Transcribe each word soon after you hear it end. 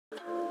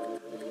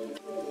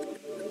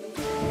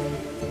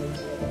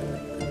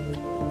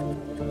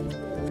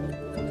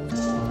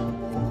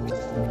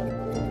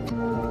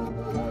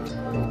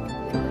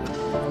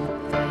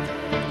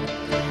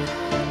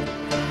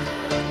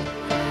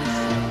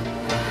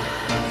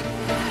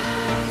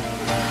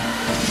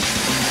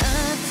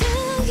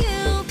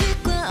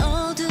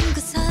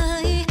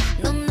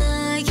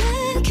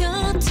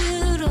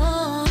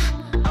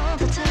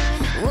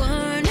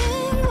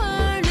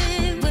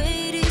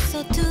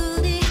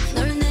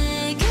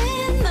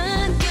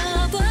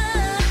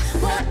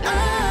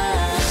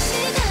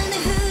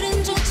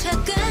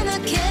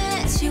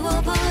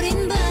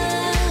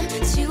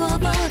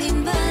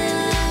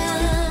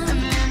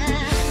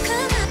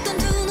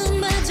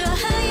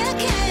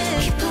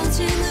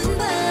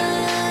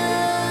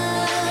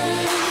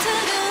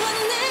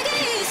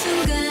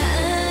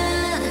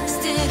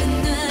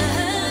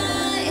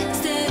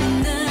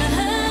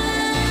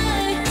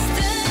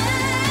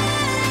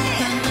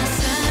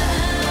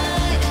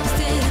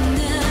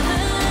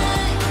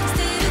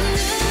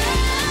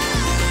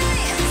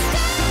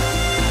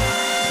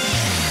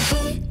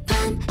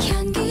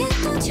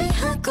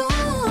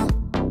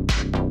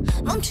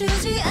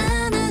멈추지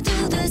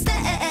않아도 돼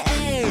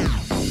stay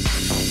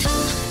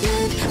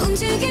더는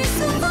움직일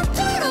수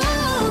없도록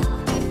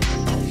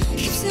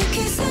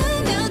깊숙이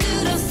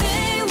스며들어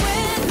stay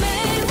with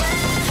me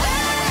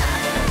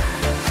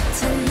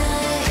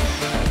tonight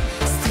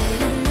stay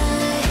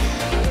tonight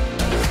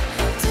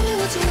tell me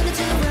what you wanna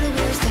do right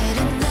away stay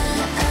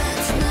tonight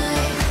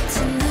tonight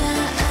tonight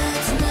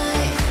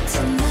tonight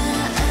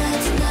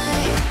tonight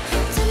tonight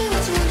tell me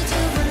what you wanna do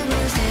right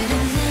away stay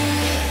tonight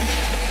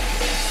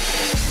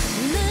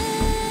난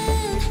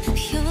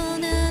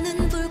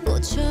피어나는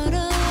불꽃처럼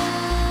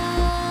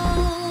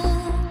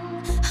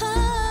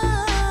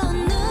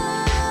널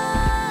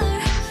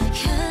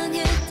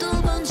향해 또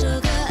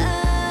번져가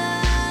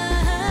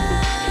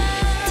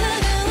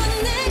다가온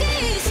내게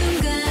이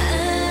순간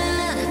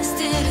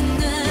stay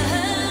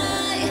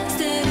tonight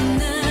stay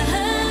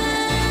tonight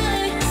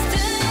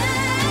stay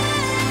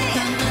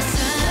by my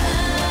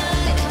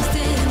side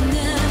stay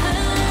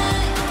tonight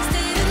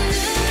stay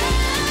tonight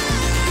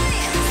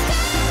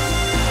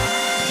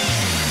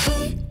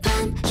이 밤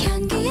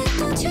향기에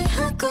또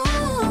취하고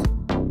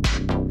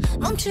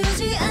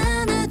멈추지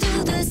않아도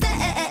돼 stay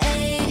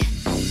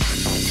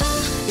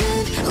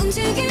더는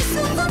움직일 수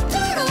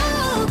없도록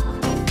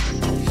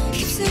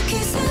깊숙이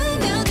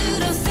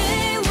스며들어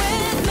stay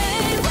with me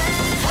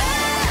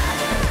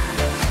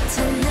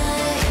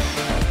tonight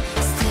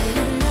stay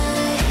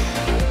tonight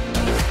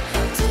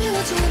tell me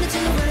what you wanna do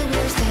right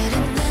away stay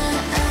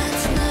tonight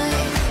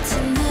tonight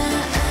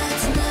tonight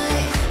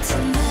tonight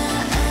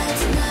tonight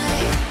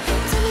tonight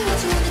tell me what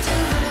you wanna do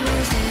right away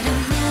stay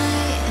tonight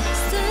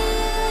stay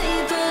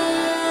by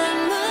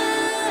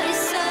my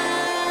side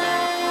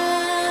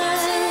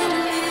tell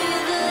me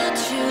that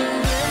you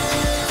will stay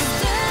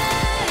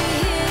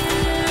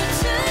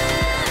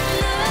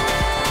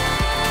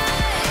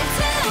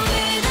here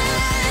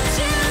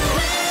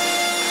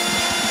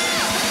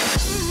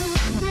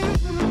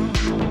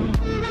tonight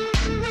tell me that you stay with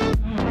me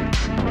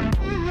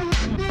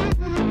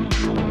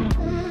tonight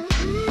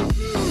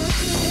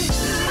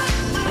stay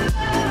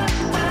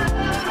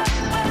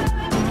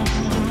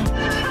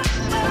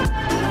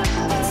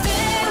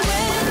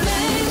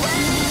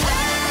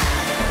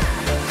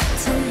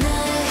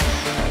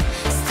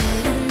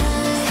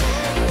tonight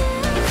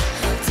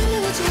tell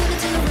me what you wanna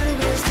do right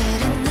away stay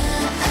tonight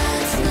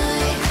tonight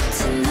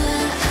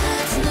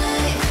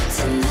tonight tonight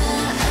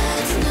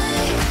tonight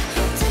tonight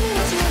tell me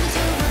what you wanna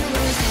do right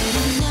away stay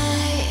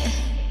tonight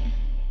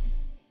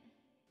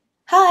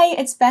Hi,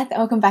 it's Beth and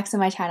welcome back to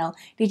my channel.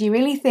 Did you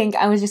really think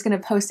I was just going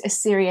to post a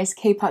serious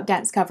K-pop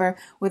dance cover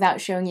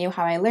without showing you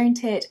how I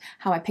learned it,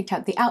 how I picked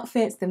out the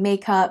outfits, the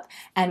makeup,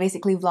 and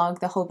basically vlog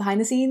the whole behind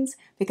the scenes?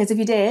 Because if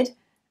you did,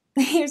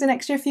 here's an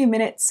extra few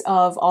minutes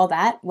of all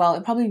that. Well,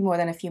 it'll probably be more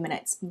than a few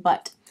minutes,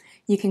 but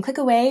you can click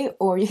away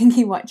or you can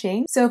keep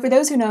watching. So for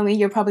those who know me,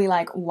 you're probably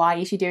like, why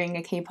is she doing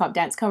a K-pop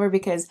dance cover?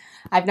 Because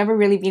I've never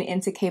really been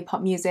into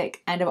K-pop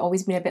music and I've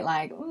always been a bit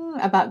like,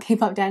 about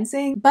K-pop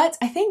dancing. But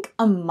I think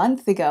a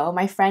month ago,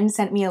 my friend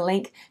sent me a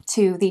link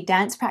to the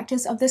dance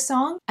practice of this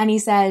song and he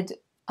said,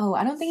 oh,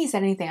 I don't think he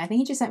said anything. I think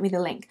he just sent me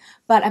the link.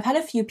 But I've had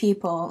a few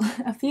people,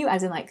 a few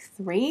as in like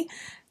 3,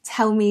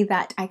 tell me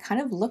that I kind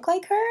of look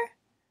like her.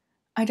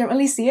 I don't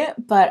really see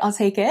it, but I'll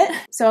take it.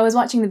 So I was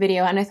watching the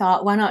video and I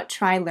thought, why not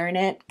try learn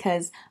it?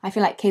 Because I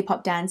feel like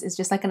K-pop dance is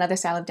just like another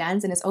style of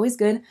dance and it's always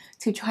good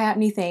to try out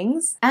new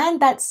things.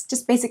 And that's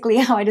just basically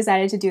how I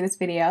decided to do this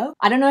video.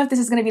 I don't know if this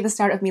is going to be the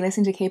start of me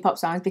listening to K-pop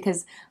songs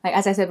because, like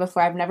as I said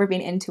before, I've never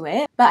been into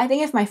it. But I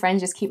think if my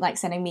friends just keep like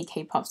sending me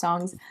K-pop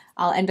songs,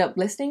 I'll end up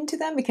listening to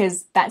them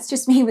because that's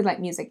just me with like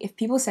music. If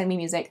people send me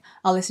music,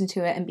 I'll listen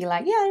to it and be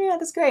like, yeah,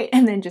 that's great.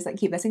 And then just like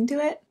keep listening to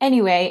it.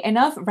 Anyway,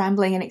 enough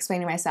rambling and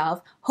explaining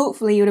myself.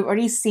 Hopefully you would have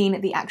already seen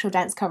the actual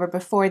dance cover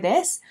before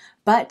this,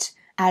 but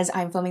as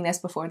I'm filming this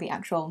before the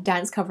actual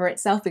dance cover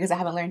itself because I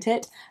haven't learned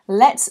it,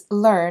 let's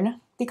learn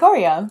the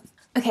choreo.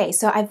 Okay,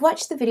 so I've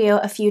watched the video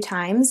a few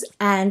times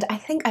and I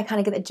think I kind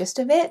of get the gist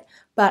of it,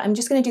 but I'm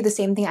just going to do the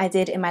same thing I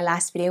did in my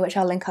last video, which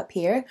I'll link up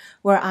here,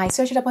 where I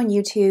search it up on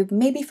YouTube,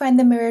 maybe find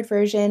the mirrored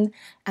version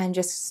and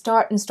just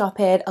start and stop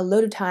it a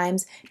load of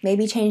times,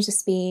 maybe change the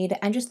speed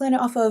and just learn it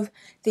off of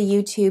the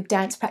YouTube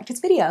dance practice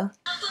video.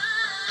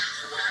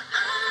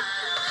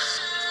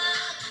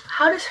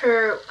 How does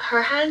her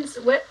hands,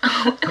 what,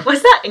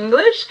 was that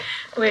English?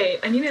 Wait,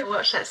 I need to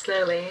watch that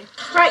slowly.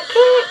 Right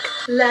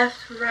kick,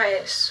 left,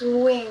 right,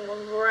 swing,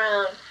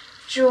 round,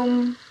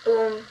 jump,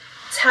 boom,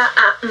 ta,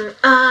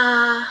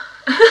 ah.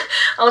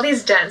 All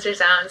these dancer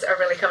sounds are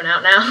really coming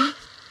out now.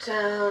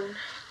 Down,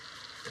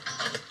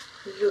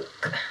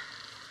 look,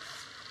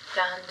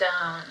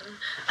 down,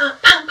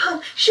 pam, pam,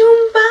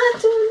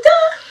 shumba, dum, da.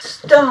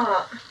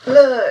 Stop,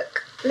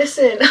 look,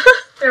 listen.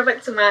 Throw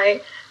back to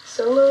my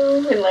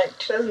solo in like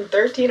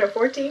 2013 or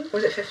 14.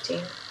 Was it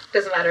 15?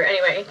 Doesn't matter.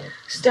 Anyway,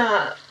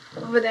 stop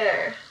over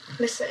there.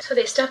 Listen. So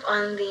they step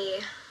on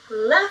the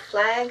left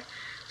leg.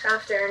 So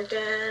after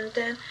dun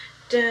dun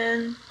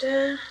dun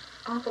dun.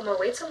 Oh, but my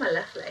weight's on my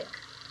left leg.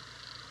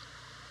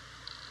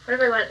 What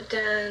if I went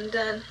dun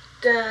dun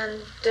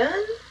dun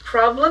dun?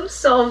 Problem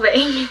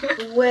solving.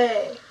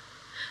 Way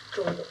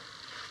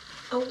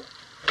Oh,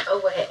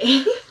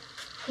 away.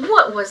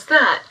 What was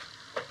that?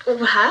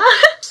 What?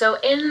 So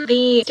in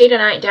the Stay the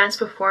Night dance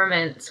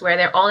performance where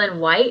they're all in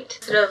white,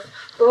 instead of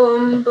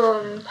boom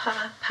boom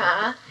pa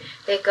pa,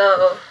 they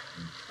go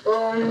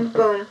boom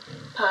boom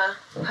pa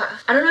pa.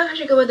 I don't know if I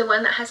should go with the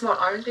one that has more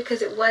arms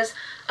because it was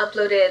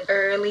uploaded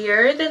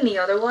earlier than the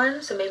other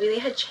one, so maybe they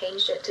had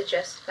changed it to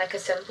just like a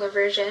simpler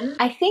version.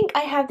 I think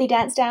I have the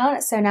dance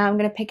down, so now I'm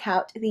gonna pick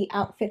out the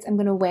outfits I'm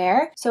gonna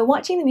wear. So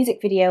watching the music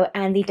video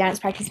and the dance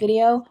practice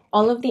video,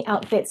 all of the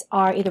outfits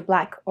are either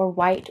black or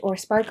white or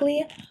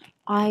sparkly.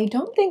 I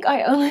don't think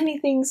I own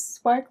anything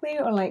sparkly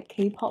or like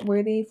K-pop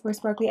worthy for a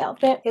sparkly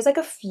outfit. There's like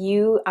a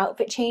few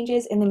outfit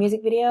changes in the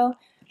music video.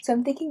 So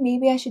I'm thinking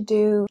maybe I should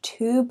do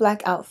 2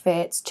 black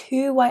outfits,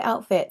 2 white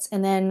outfits,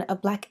 and then a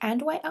black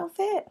and white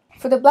outfit.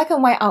 For the black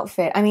and white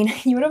outfit, I mean,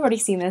 you would have already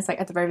seen this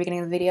like at the very beginning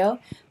of the video,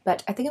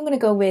 but I think I'm gonna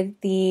go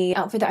with the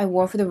outfit that I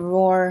wore for the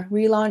Roar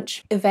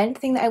relaunch event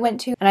thing that I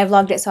went to, and I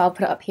vlogged it, so I'll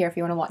put it up here if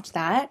you want to watch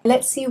that.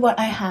 Let's see what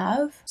I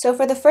have. So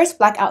for the first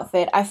black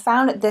outfit, I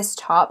found this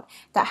top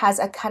that has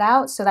a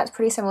cutout, so that's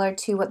pretty similar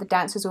to what the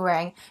dancers were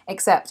wearing,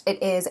 except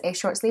it is a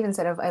short sleeve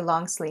instead of a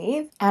long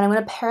sleeve. And I'm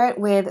gonna pair it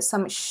with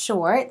some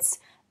shorts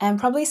and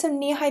probably some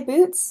knee-high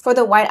boots. For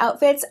the white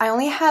outfits, I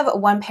only have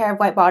 1 pair of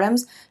white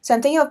bottoms, so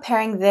I'm thinking of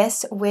pairing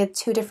this with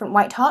 2 different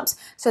white tops.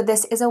 So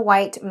this is a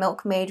white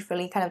milkmaid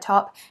frilly kind of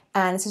top,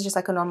 and this is just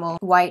like a normal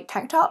white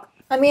tank top.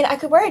 I mean, I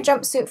could wear a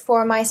jumpsuit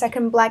for my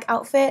second black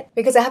outfit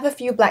because I have a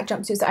few black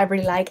jumpsuits that I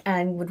really like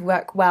and would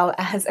work well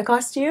as a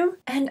costume.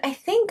 And I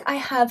think I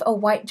have a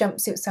white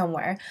jumpsuit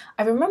somewhere.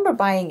 I remember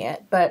buying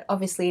it, but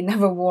obviously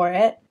never wore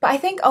it. But I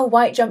think a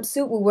white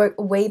jumpsuit will work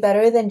way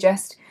better than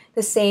just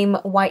the same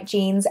white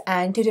jeans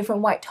and 2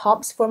 different white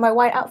tops for my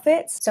white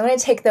outfits. So I'm going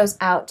to take those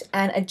out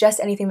and adjust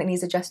anything that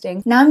needs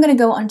adjusting. Now I'm going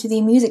to go onto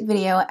the music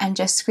video and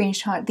just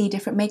screenshot the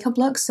different makeup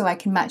looks so I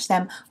can match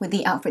them with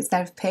the outfits that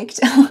I've picked.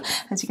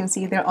 As you can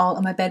see, they're all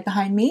on my bed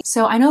behind me.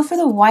 So I know for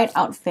the white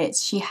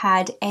outfits, she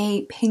had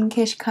a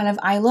pinkish kind of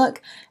eye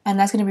look, and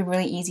that's going to be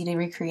really easy to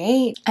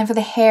recreate. And for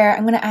the hair,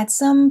 I'm going to add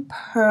some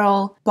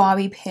pearl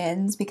bobby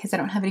pins because I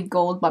don't have any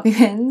gold bobby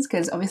pins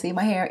because obviously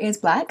my hair is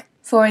black.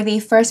 For the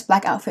first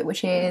black outfit,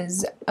 which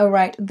is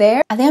right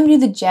there, I think I'm gonna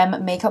do the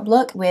gem makeup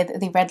look with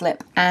the red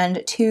lip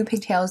and 2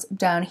 pigtails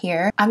down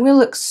here. I'm gonna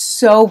look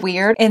so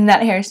weird in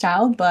that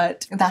hairstyle,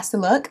 but that's the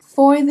look.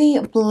 For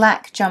the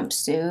black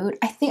jumpsuit,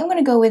 I think I'm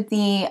gonna go with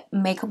the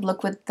makeup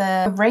look with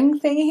the ring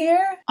thing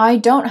here. I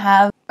don't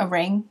have a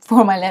ring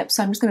for my lips,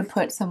 so I'm just gonna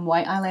put some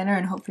white eyeliner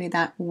and hopefully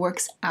that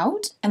works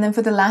out. And then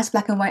for the last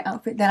black and white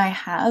outfit that I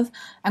have,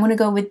 I'm gonna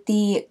go with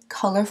the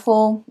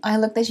colorful eye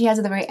look that she has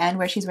at the very end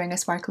where she's wearing a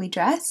sparkly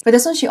dress. For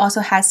this one, she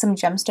also has some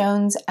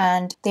gemstones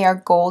and they are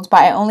gold,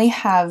 but I only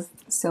have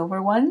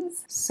silver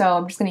ones, so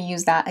I'm just going to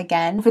use that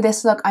again. For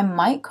this look, I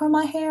might curl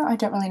my hair, I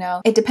don't really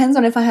know. It depends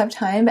on if I have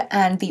time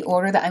and the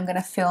order that I'm going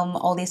to film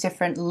all these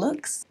different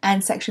looks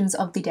and sections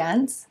of the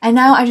dance. And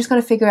now I just got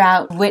to figure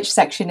out which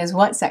section is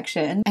what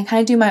section and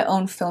kind of do my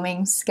own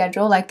filming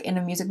schedule like in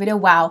a music video.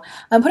 Wow,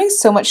 I'm putting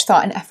so much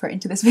thought and effort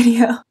into this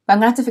video. But I'm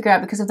gonna have to figure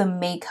out because of the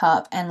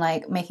makeup and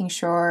like making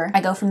sure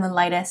I go from the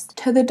lightest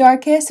to the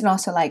darkest, and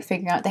also like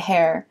figuring out the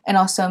hair and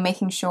also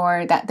making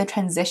sure that the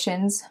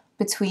transitions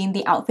between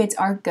the outfits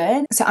are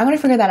good. So I'm gonna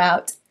figure that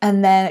out,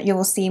 and then you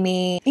will see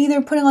me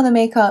either putting on the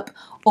makeup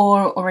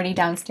or already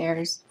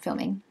downstairs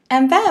filming.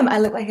 And bam, I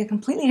look like a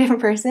completely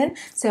different person.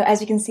 So as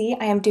you can see,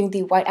 I am doing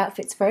the white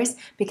outfits first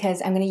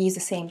because I'm gonna use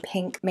the same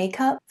pink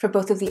makeup for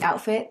both of the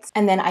outfits,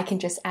 and then I can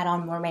just add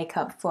on more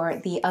makeup for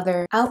the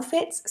other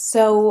outfits.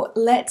 So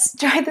let's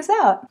try this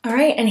out. All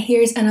right, and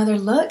here's another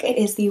look. It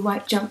is the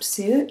white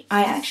jumpsuit.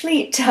 I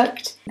actually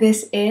tucked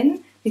this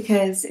in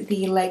because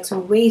the legs were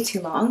way too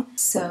long,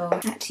 so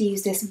I had to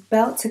use this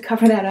belt to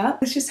cover that up.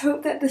 Let's just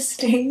hope that this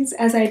stays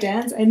as I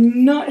dance.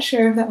 I'm not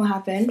sure if that will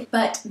happen,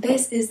 but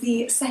this is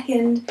the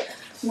second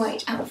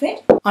white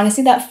outfit.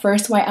 Honestly, that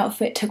first white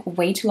outfit took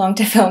way too long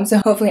to film, so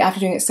hopefully after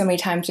doing it so many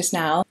times just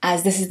now,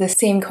 as this is the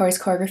same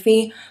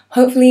choreography,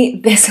 hopefully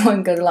this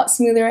one goes a lot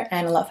smoother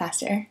and a lot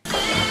faster.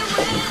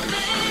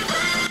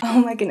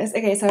 Oh my goodness,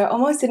 okay, so I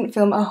almost didn't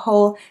film a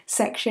whole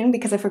section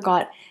because I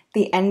forgot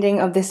the ending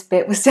of this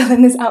bit was still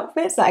in this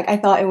outfit, so like I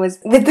thought it was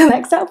with the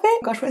next outfit.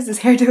 Gosh, what is this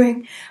hair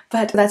doing?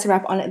 But that's a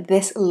wrap on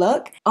this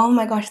look. Oh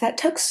my gosh, that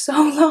took so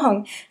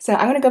long. So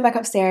I'm gonna go back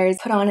upstairs,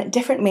 put on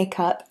different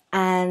makeup,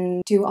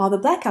 and do all the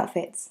black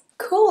outfits.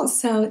 Cool,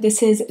 so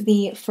this is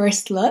the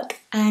first look,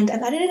 and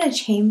I've added in a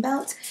chain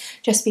belt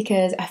just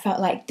because I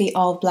felt like the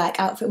all black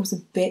outfit was a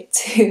bit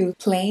too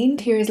plain.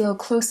 Here is a little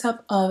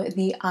close-up of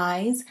the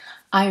eyes.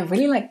 I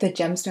really like the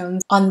gemstones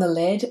on the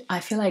lid.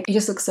 I feel like it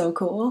just looks so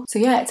cool. So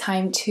yeah,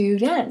 time to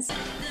dance.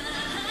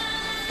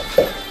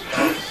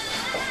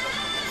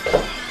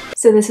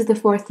 So this is the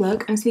fourth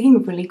look. I'm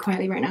speaking really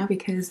quietly right now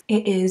because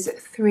it is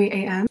 3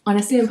 a.m.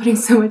 Honestly, I'm putting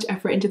so much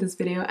effort into this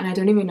video and I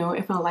don't even know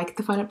if I'll like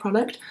the final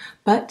product,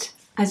 but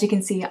as you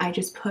can see, I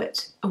just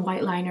put a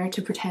white liner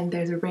to pretend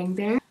there's a ring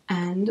there.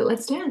 and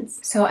let's dance.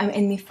 So I'm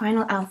in the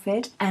final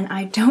outfit and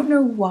I don't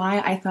know why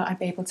I thought I'd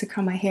be able to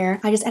curl my hair.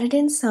 I just added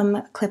in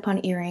some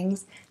clip-on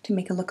earrings to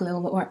make it look a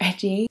little bit more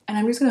edgy. And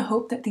I'm just gonna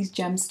hope that these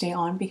gems stay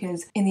on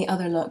because in the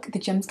other look, the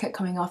gems kept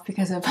coming off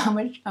because of how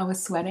much I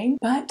was sweating.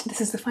 But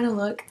this is the final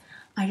look.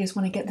 I just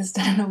want to get this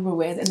done and over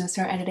with and then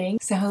start editing.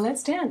 So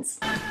let's dance.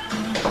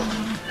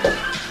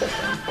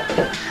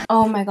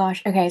 Oh my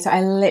gosh, okay, so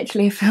I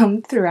literally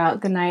filmed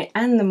throughout the night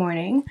and the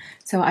morning.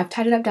 So I've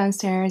tidied up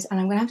downstairs and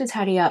I'm gonna have to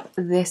tidy up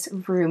this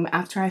room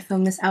after I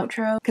film this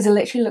outro because it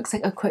literally looks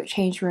like a quick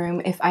change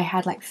room if I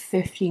had like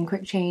 15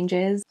 quick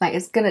changes. Like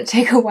it's gonna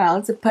take a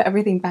while to put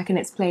everything back in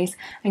its place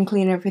and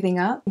clean everything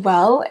up.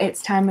 Well,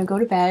 it's time to go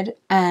to bed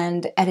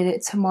and edit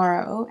it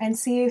tomorrow and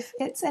see if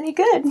it's any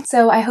good.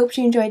 So I hope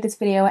you enjoyed this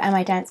video and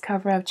my dance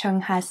cover of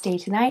Chung Ha's Stay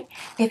Tonight.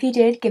 If you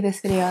did, give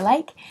this video a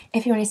like.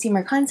 If you want to see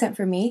more content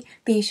from me,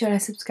 be sure to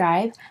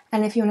subscribe.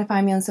 And if you want to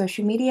find me on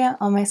social media,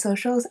 all my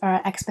socials are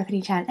at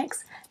Bethany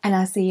and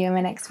I'll see you in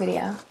my next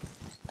video.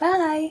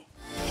 Bye!